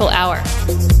Regional Medical Hour.